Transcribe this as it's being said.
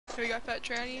We got fat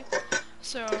tranny.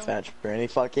 So Fat tranny,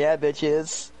 fuck yeah,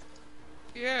 bitches.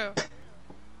 yeah.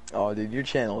 Oh, dude, your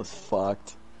channel is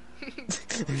fucked.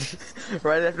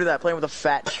 Right after that, playing with a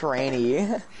fat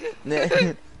tranny.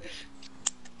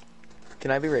 Can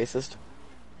I be racist?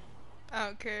 I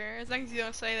don't care. As long as you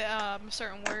don't say that a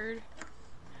certain word.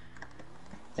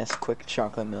 Yes, quick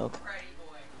chocolate milk.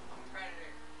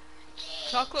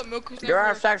 Chocolate milk was You're a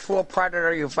never. sexual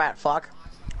predator, you fat fuck.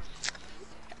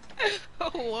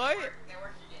 What?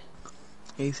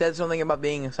 He said something about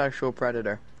being a sexual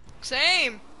predator.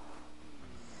 Same.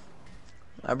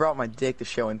 I brought my dick to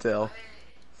show and tell.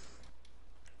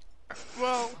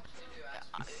 Well,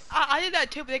 I did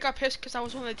that too, but they got pissed because I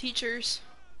was one of the teachers.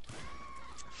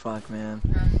 Fuck, man.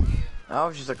 I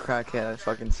was just a crackhead at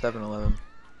fucking 7-Eleven.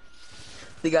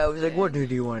 The guy was like, what do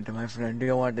you want to my friend? Do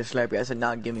you want to slap you? I said,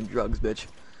 nah, give me drugs, bitch.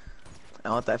 I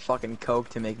want that fucking coke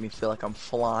to make me feel like I'm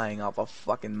flying off a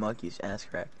fucking monkey's ass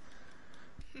crack.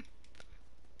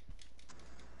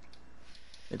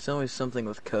 It's always something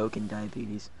with coke and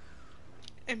diabetes.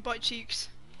 And butt cheeks.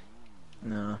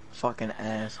 No, fucking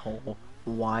asshole.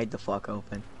 Wide the fuck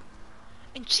open.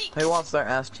 And cheeks. Who wants their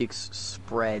ass cheeks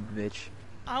spread, bitch?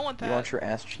 I want that. You want your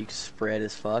ass cheeks spread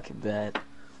as fuck? Bet.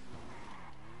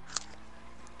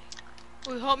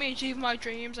 Will help me achieve my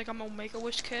dreams. Like I'm a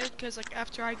Make-A-Wish kid, because like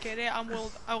after I get it, I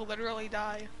will literally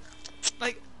die.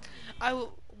 Like, I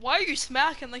will. Why are you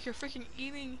smacking like you're freaking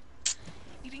eating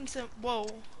some? Whoa.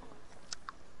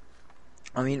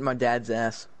 I'm eating my dad's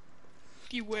ass.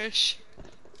 You wish.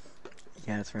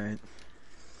 Yeah, that's right.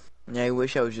 Yeah, I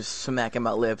wish I was just smacking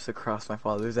my lips across my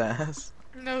father's ass.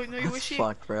 No, you That's wish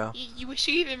fucked, bro. you wish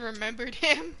you even remembered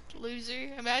him, loser.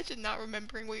 Imagine not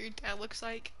remembering what your dad looks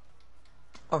like.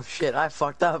 Oh shit, I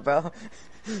fucked up, bro.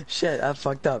 Shit, I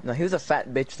fucked up. No, he was a fat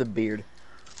bitch with a beard.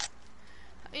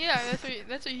 Yeah,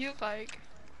 that's what you look like.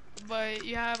 But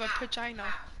you have a vagina.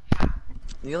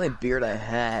 The only beard I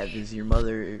have is your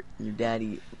mother, your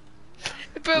daddy,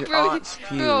 Bro, your aunt's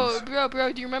pubes.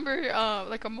 bro, do you remember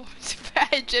like a mom's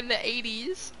vag in the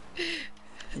 80s?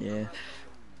 Yeah.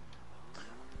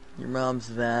 Your mom's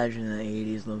vag in the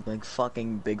 80s looked like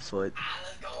fucking Bigfoot.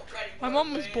 My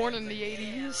mom was born in the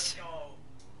 80s.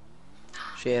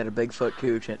 She had a Bigfoot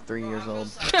cooch at 3 years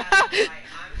old.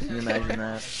 Can you imagine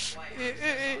that?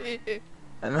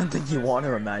 I don't think you want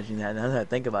to imagine that now that I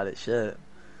think about it, shit.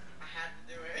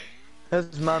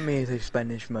 That's mommy is a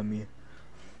Spanish mommy.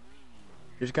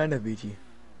 She's kind of bitchy.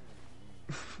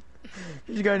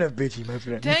 She's kind of bitchy, my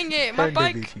friend. Dang it, My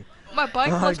bike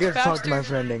was get fucked, faster. my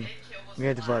friending.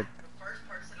 Get fucked.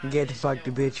 Get fucked,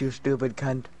 bitch, you stupid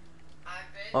cunt.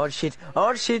 Oh shit,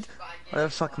 oh shit. What the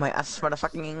fuck, my ass,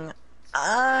 motherfucking.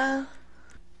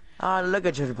 Look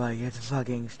at your bike, it's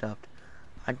fucking stopped.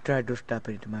 I tried to stop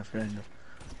it, my friend.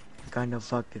 I kind of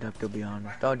fucked it up, to be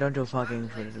honest. Oh, don't you fucking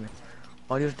shoot at me.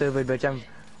 Oh, you stupid bitch,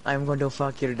 I'm going to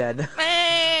fuck your dad.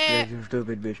 Yeah, you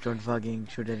stupid bitch, don't fucking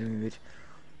shoot at me, bitch.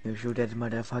 You shoot at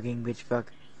motherfucking bitch,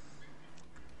 fuck.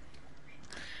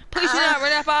 Please do not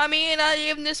run up on me and not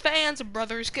even this fans.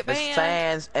 Brothers get This banned.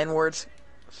 fans, N-words,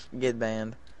 get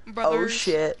banned. Brothers. Oh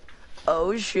shit.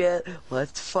 Oh shit.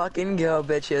 Let's fucking go,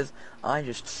 bitches. I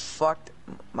just fucked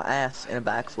my ass in a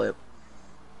backflip.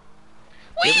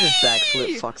 You ever just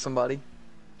backflip fuck somebody?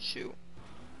 Shoot.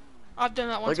 I've done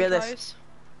that once Look or at twice. this.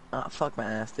 Ah, fuck my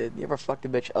ass, dude. You ever fucked a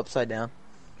bitch upside down?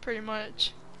 Pretty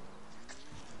much.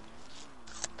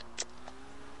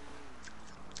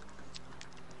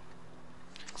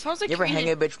 Sounds like You ever hang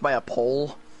a bitch by a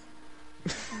pole?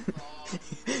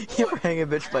 You ever hang a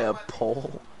bitch by a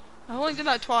pole? I only did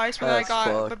that twice, but then That's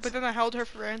fucked. but then I held her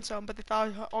for ransom. But they thought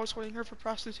I was holding her for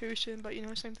prostitution. But you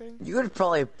know, same thing. You'd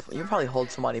probably hold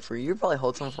somebody for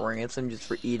someone for ransom just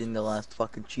for eating the last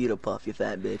fucking Cheeto puff, you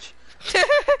fat bitch.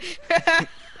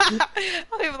 I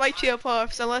don't even like Cheeto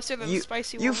Puffs unless they're the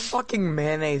spicy ones. You fucking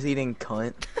mayonnaise eating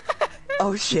cunt.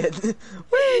 Oh shit.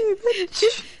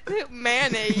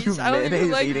 Mayonnaise. You I don't even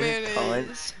like mayonnaise-eating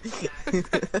mayonnaise.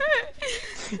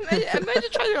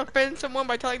 Imagine trying to offend someone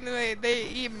by telling them they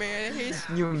eat mayonnaise.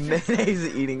 You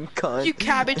mayonnaise eating cunt. You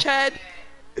cabbage head.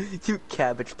 You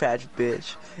cabbage patch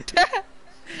bitch.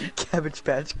 You cabbage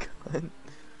patch cunt.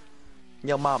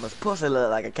 Your mama's pussy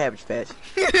look like a cabbage patch.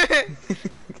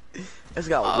 It's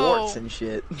got warts and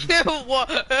shit. What?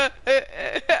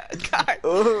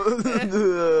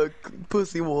 God.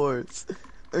 Pussy warts.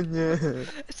 Yeah.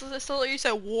 So you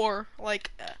said war, like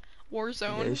war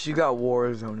zone. Yeah, she got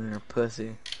war zone in her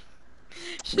pussy.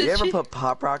 You ever put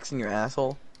Pop Rocks in your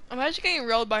asshole? Imagine getting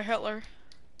railed by Hitler.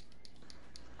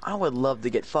 I would love to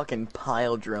get fucking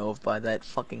pile drove by that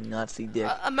fucking Nazi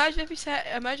dick. Imagine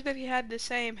if he had the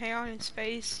same hair on his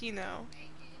face, you know.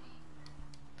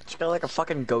 got like a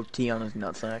fucking goatee on his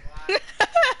nutsack.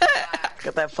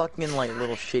 Got that fucking like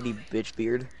little shitty bitch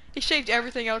beard. He shaved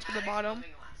everything else but the bottom,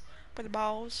 but the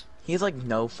balls. He's like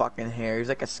no fucking hair. He's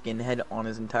like a skinhead on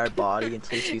his entire body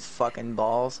until you see his fucking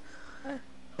balls.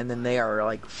 And then they are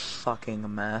like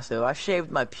fucking massive. I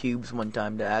shaved my pubes one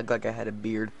time to act like I had a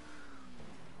beard.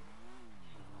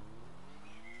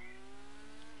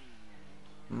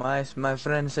 My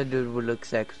friend said it would look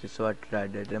sexy, so I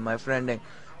tried it. And my friend,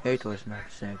 it was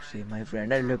not sexy. My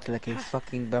friend, I looked like a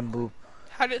fucking bamboo.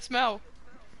 How did it smell?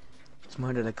 It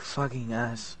smelled like fucking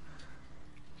ass.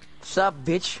 Sup,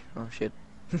 bitch? Oh shit.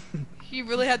 He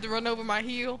really had to run over my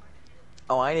heel.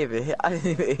 Oh, I didn't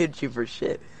even hit you for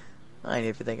shit. I didn't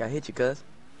even think I hit you, cuz.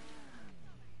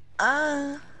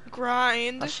 Ah.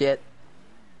 Grind. Oh shit.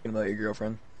 Thinking about your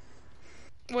girlfriend.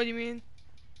 What do you mean?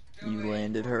 You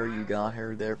landed her, you got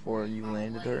her, therefore you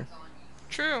landed her.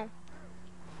 True.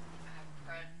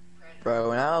 Bro,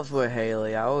 when I was with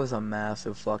Haley, I was a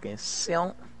massive fucking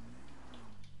simp.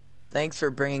 Thanks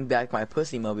for bringing back my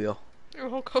pussy mobile. You're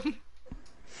welcome.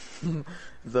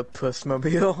 The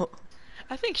pussmobile.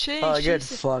 I think she. Oh, get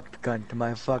she's fucked, cunt.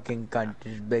 My fucking cunt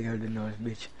is bigger than yours,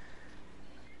 bitch.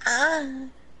 Ah.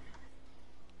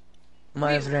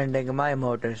 My Wait. friend, like, my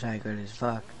motorcycle is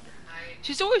fucked.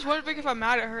 She's always wondering if I'm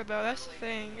mad at her, though. That's the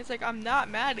thing. It's like, I'm not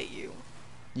mad at you.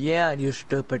 Yeah, you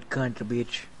stupid cunt,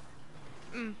 bitch.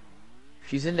 Mm.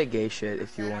 She's into gay shit,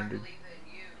 if you wondered.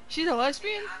 She's a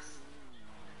lesbian?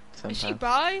 Sometimes. Is she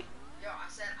bi?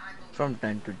 From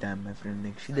time to time, my friend,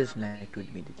 like, she doesn't like to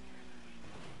admit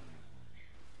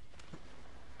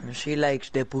it. She likes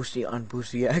the pussy on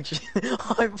pussy action.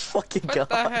 I'm fucking What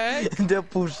the heck? The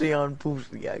pussy on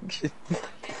pussy action.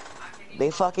 They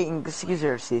fucking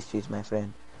Caesar sisters, my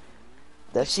friend.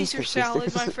 The Caesar sister salad,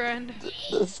 sisters. my friend.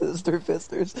 The sister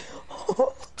fisters.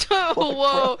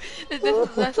 Whoa,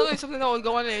 that's only something that would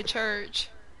go on in a church.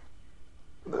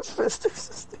 The fister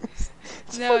sisters.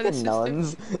 It's No, the fucking sister.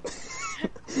 nuns.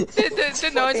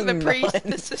 The nuns and the fucking priest, the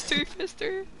nuns. sister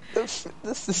fister. The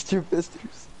sister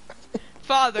fisters.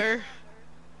 Father.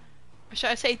 Or should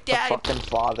I say The dad? fucking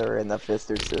father and the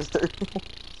fister sister.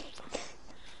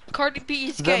 Cardi B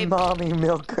is The gay. mommy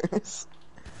milkers.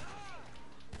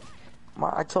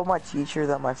 I told my teacher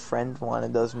that my friend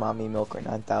wanted those mommy milker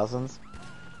 9000s.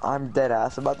 I'm dead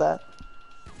ass about that.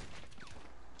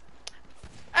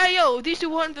 Hey yo, these two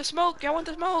want the smoke. Y'all want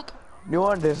the smoke? You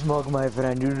want this smoke, my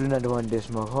friend? You do not want this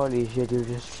smoke. Holy shit, you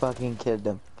just fucking killed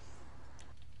them.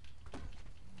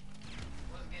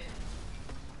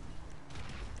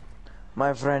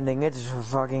 My friend, it's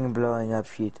fucking blowing up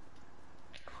shit.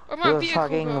 Where my You vehicle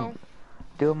fucking, go?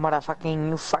 you motherfucking,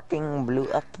 you fucking blew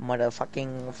up,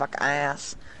 motherfucking fuck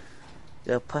ass.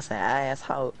 You pussy ass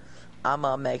hoe.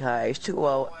 I'ma make her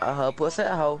H2O, her pussy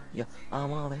hoe. Yeah,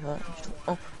 I'ma make her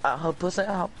H2O, her pussy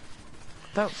hoe.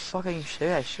 Don't fucking say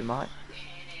that shit, mate.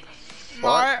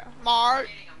 What? Mart.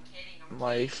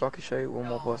 Why you fucking say it one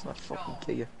more person, I fucking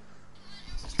kill you.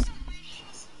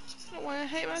 I don't wanna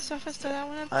hate myself instead. I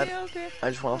wanna feel good. I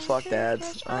just wanna fuck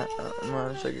dads. I'm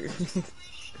not a sugar.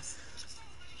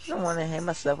 I don't wanna hate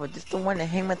myself, I just don't wanna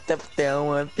hate myself, I don't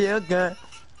wanna feel good.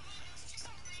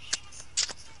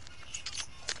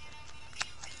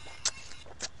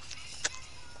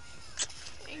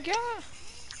 Yeah.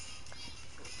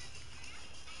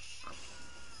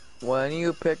 When are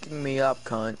you picking me up,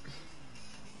 cunt?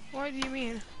 What do you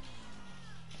mean?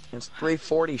 It's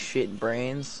 3:40 shit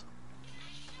brains.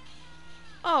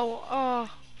 Oh,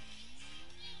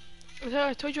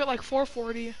 I told you at like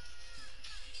 4:40.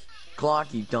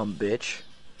 Clock, you dumb bitch.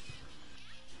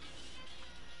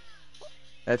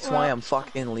 That's Well, why I'm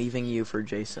fucking leaving you for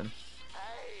Jason.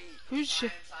 Who's?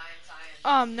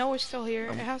 Noah's still here.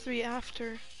 It has to be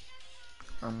after.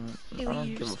 I He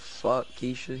don't give a leaves. fuck,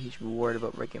 Keisha. He should be worried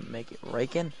about raping Ray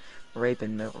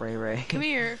Ray. Come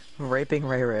here. Raping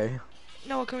Ray Ray.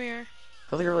 Noah, come here.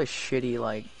 Sounds like a really shitty,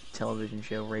 like, television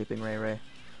show, Raping Ray Ray.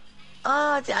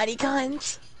 Ah, daddy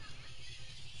cunts!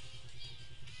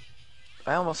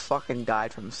 I almost fucking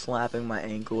died from slapping my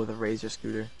ankle with a razor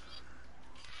scooter.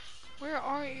 Where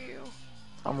are you?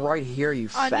 I'm right here, you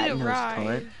I fat need a nosed ride.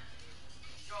 cunt.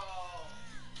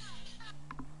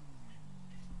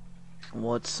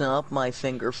 What's up, my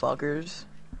finger fuckers?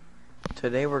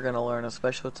 Today we're gonna learn a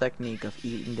special technique of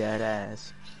eating that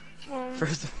ass.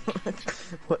 First of all,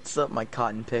 what's up, my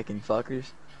cotton picking fuckers?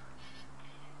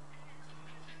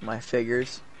 My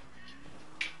figures.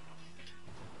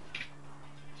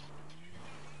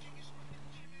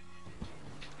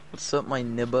 What's up, my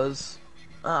nibbas?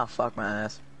 Ah, fuck my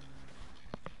ass.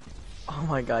 Oh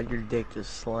my god, your dick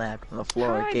just slapped on the floor.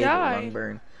 How It I gave a die? lung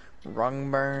burn. Rung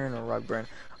burn or rug burn?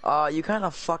 You kind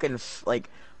of fucking like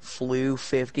flew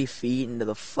 50 feet into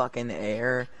the fucking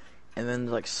air, and then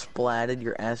like splatted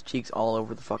your ass cheeks all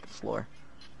over the fucking floor.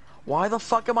 Why the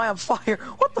fuck am I on fire?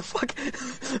 What the fuck?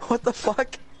 What the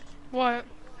fuck? What?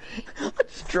 I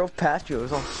just drove past you. It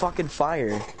was on fucking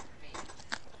fire.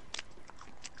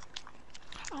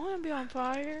 I want to be on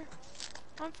fire.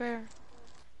 Unfair.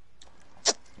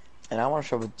 And I want to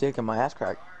shove a dick in my ass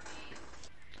crack.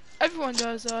 Everyone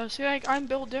does. See, like I'm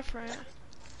built different.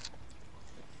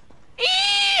 Eee!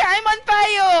 I'm on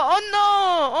fire! Oh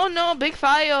no! Oh no! Big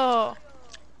fire!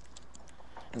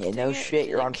 Yeah, Dang no it! shit. Can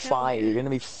You're you on kill fire. You're me? gonna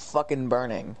be fucking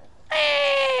burning.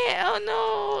 Oh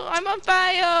no! I'm on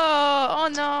fire! Oh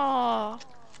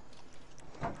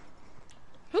no!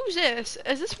 Who's this?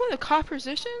 Is this one of the cop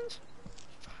positions?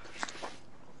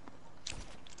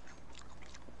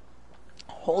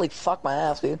 Holy fuck my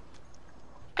ass, dude.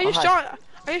 I Oh, just hi. shot.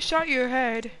 I just shot your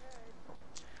head.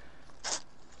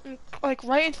 Like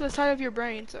right into the side of your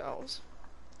brain cells.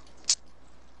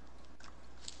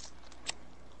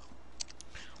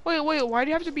 Wait, why do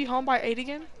you have to be home by 8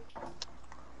 again?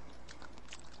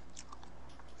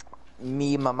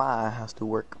 Me, mama has to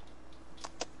work.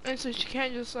 And so she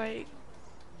can't just like...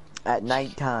 At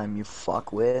nighttime, you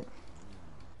fuckwit.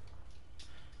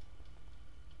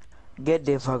 Get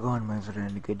the fuck on, my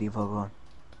friend. Get the fuck on.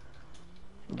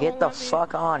 It Get won't the let me.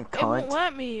 fuck on, It won't cunt.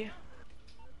 let me.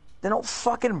 Then don't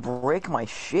fucking break my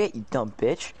shit, you dumb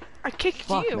bitch. I kicked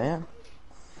Fuck, you. man.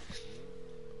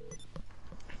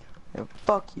 Yeah,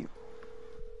 fuck you.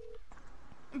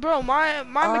 Bro, my Uh,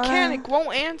 mechanic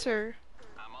won't answer.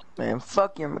 man,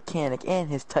 fuck your mechanic and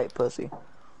his tight pussy.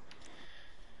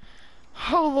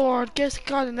 Oh lord, guess I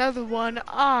got another one.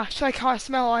 Ah, should like how I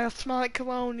smell? I smell like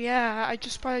cologne. Yeah, I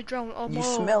just spotted a drone. Oh You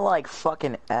whoa. smell like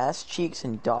fucking ass cheeks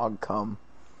and dog cum.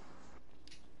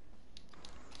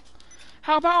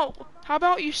 How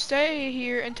about you stay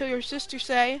here until your sister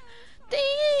say, "Dang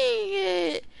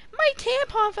it, my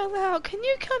tampon fell out. Can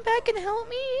you come back and help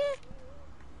me?"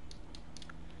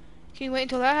 Can you wait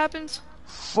until that happens?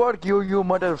 Fuck you, you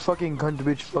motherfucking cunt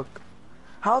bitch, fuck.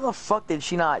 How the fuck did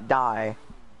she not die?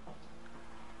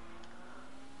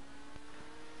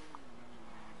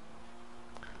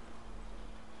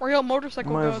 Where your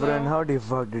motorcycle My go friend, though? how the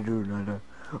fuck did you not die?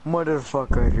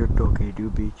 Motherfucker, you're talking to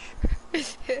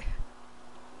bitch.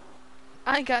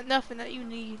 I ain't got nothing that you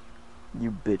need.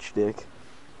 You bitch dick.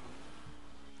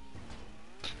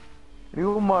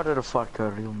 You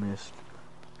motherfucker, you missed.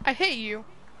 I hate you.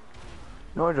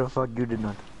 No the fuck you did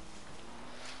not.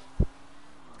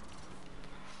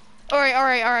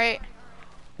 Alright.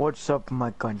 What's up,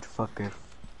 my cunt fucker?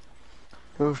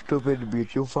 You stupid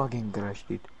bitch, you fucking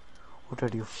crushed it. What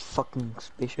are you fucking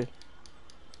special?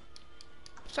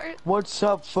 Sorry, What's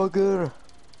up, fucker?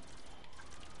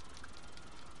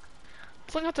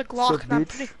 it's looking at the Sup, Glock and I'm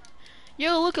pretty. bitch?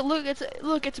 Yo,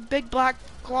 it's a big black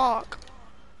Glock.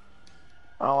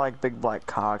 I like big black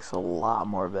cocks a lot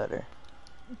more better.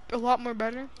 A lot more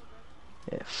better.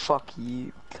 Yeah, fuck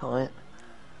you, cunt.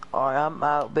 Alright, I'm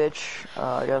out, bitch.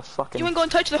 I got You fucking. ain't gonna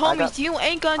touch the I got. homies. You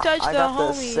ain't gonna touch I the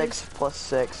got the homies.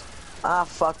 6+6. Ah,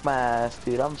 fuck my ass,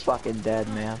 dude. I'm fucking dead,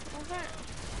 man. Okay.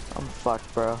 I'm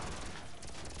fucked, bro.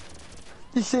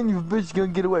 You saying you bitch gonna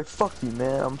get away? Fuck you,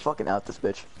 man. I'm fucking out this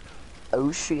bitch.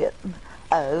 Oh shit.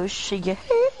 Oh shit.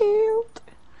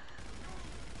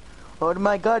 Oh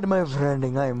my god, my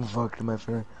friend. I am fucked, my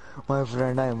friend. My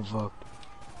friend, I am fucked.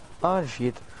 Oh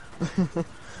shit.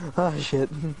 Oh shit.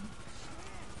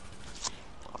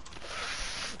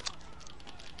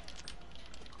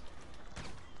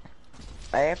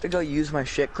 I have to go use my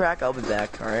shit crack. I'll be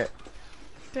back, alright?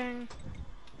 Dang.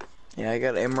 Yeah, I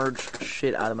gotta emerge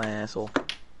shit out of my asshole.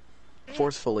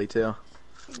 Forcefully, too.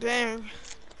 Dang.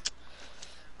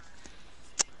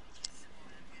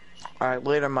 Alright,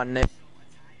 later, my nigga.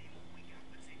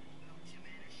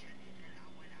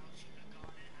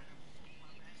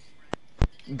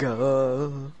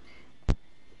 Go.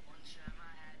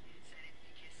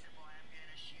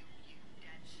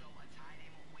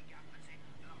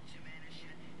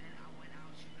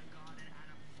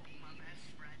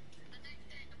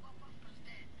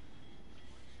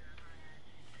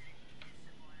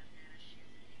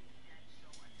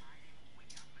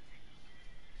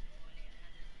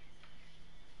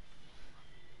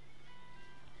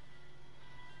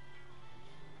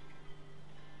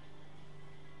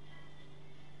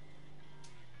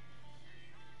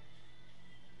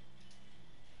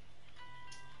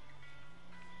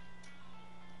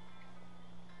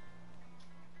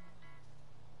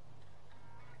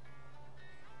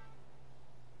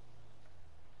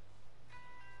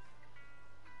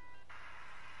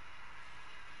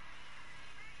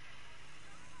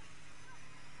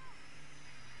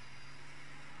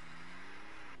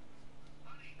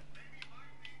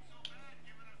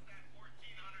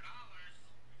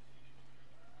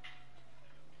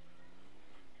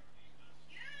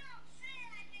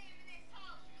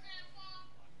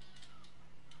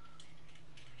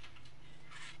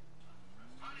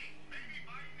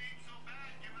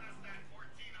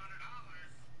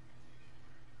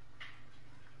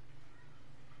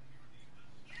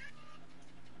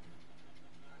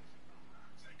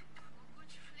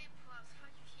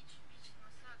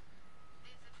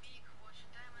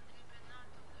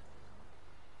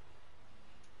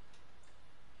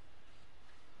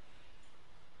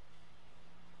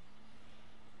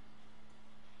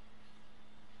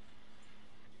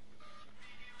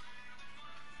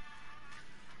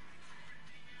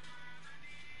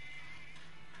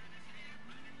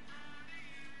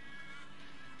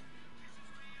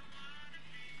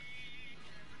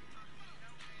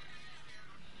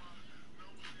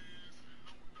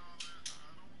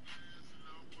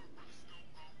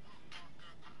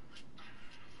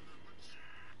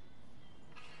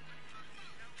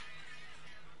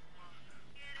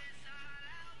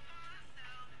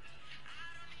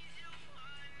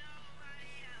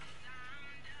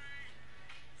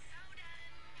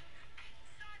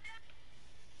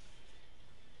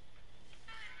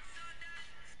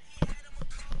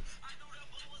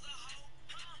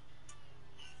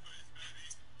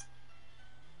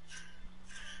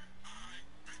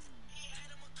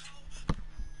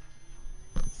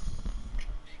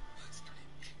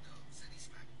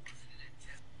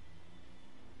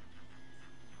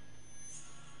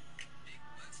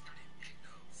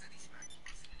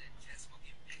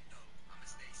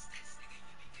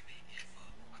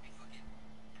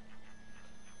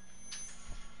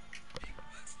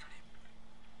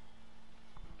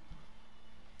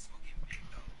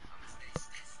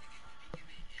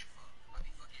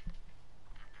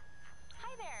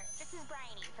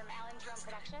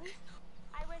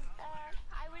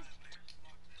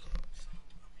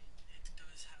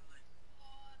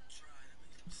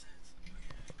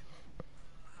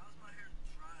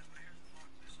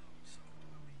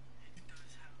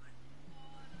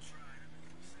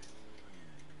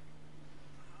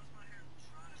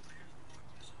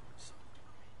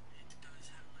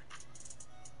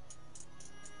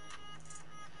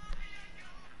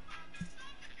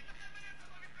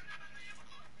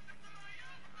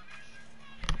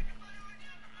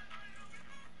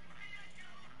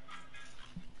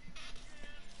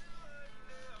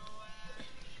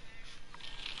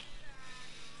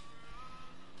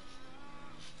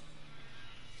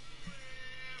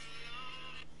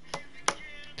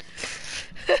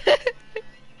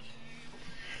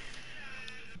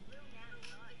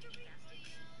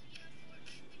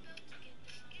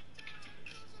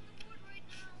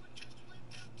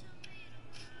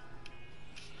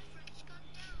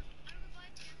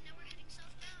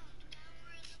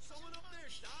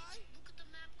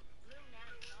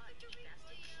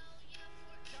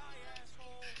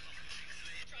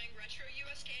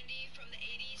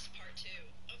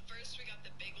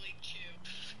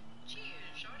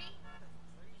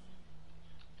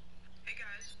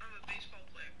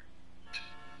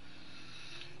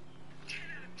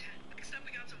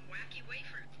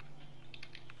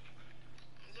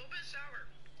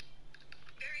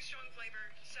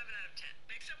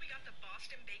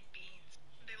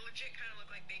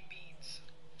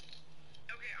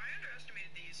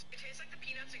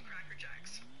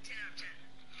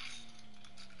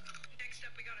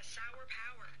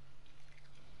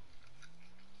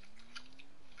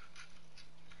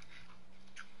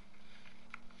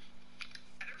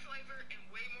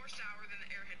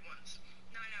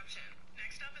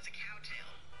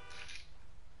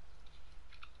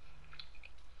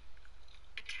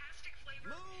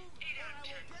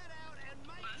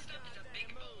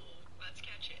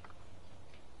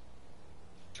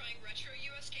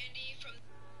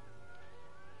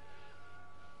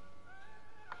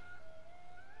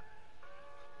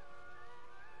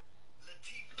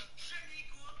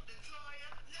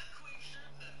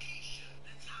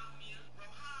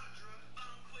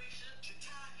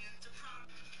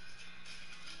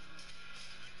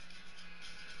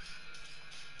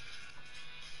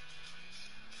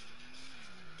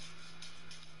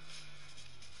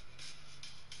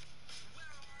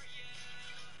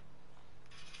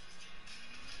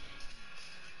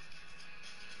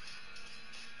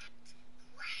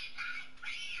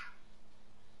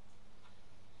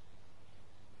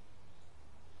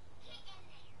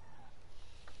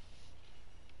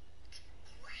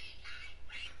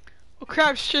 Oh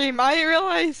crap, stream. I didn't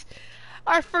realize.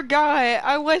 I forgot.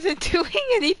 I wasn't doing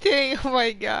anything. Oh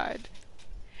my god.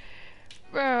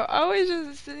 Bro, I was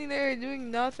just sitting there doing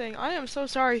nothing. I am so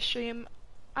sorry, stream.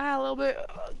 I had a little bit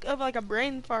of like a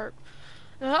brain fart.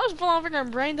 No, that was full on freaking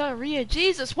brain diarrhea.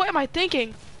 Jesus, what am I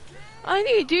thinking? I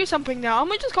need to do something now. I'm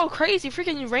gonna just go crazy,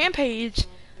 freaking rampage.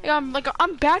 I'm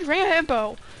bad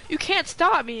Rambo. You can't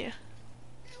stop me.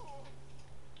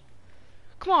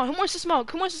 Come on, who wants to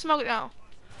smoke? Who wants to smoke now?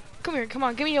 Come here, come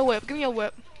on, give me your whip, give me your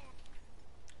whip.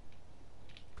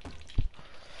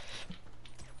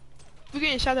 You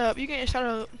getting shut up, you getting shut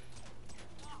up.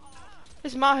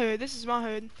 This is my hood, this is my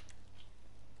hood.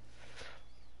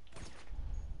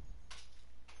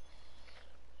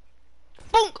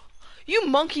 Bonk! You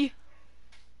monkey!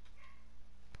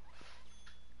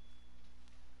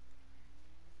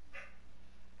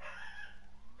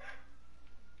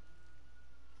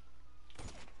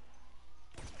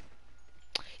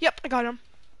 Yep, I got him.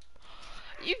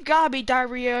 You gotta be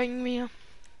diarrheaing me.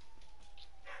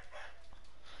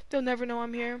 They'll never know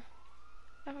I'm here.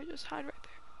 I would just hide right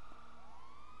there.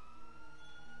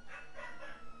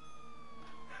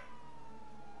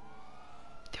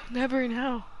 They'll never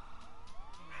know.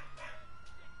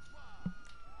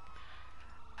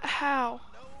 How?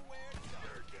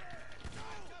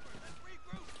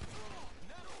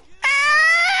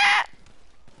 Ah!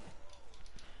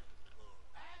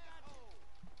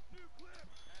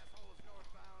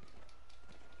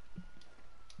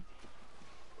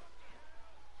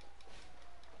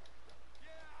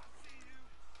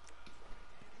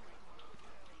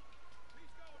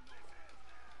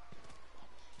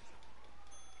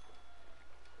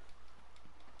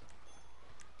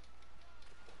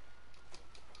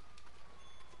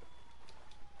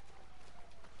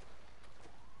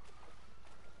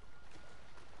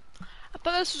 I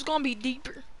thought this was gonna be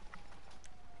deeper.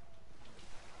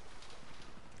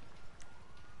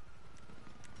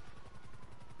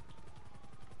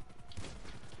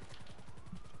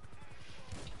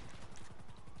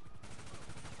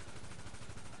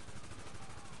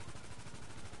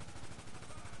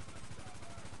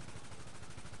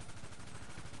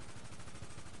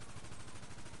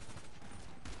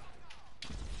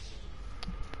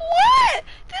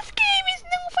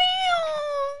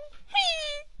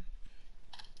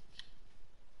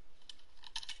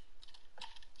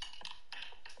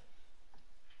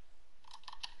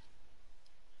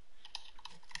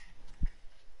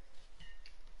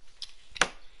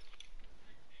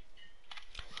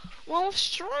 Well,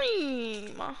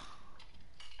 stream.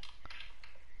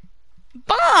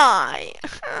 Bye.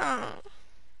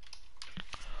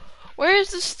 Where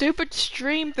is this stupid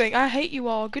stream thing? I hate you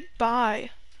all.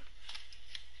 Goodbye.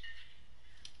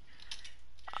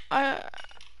 I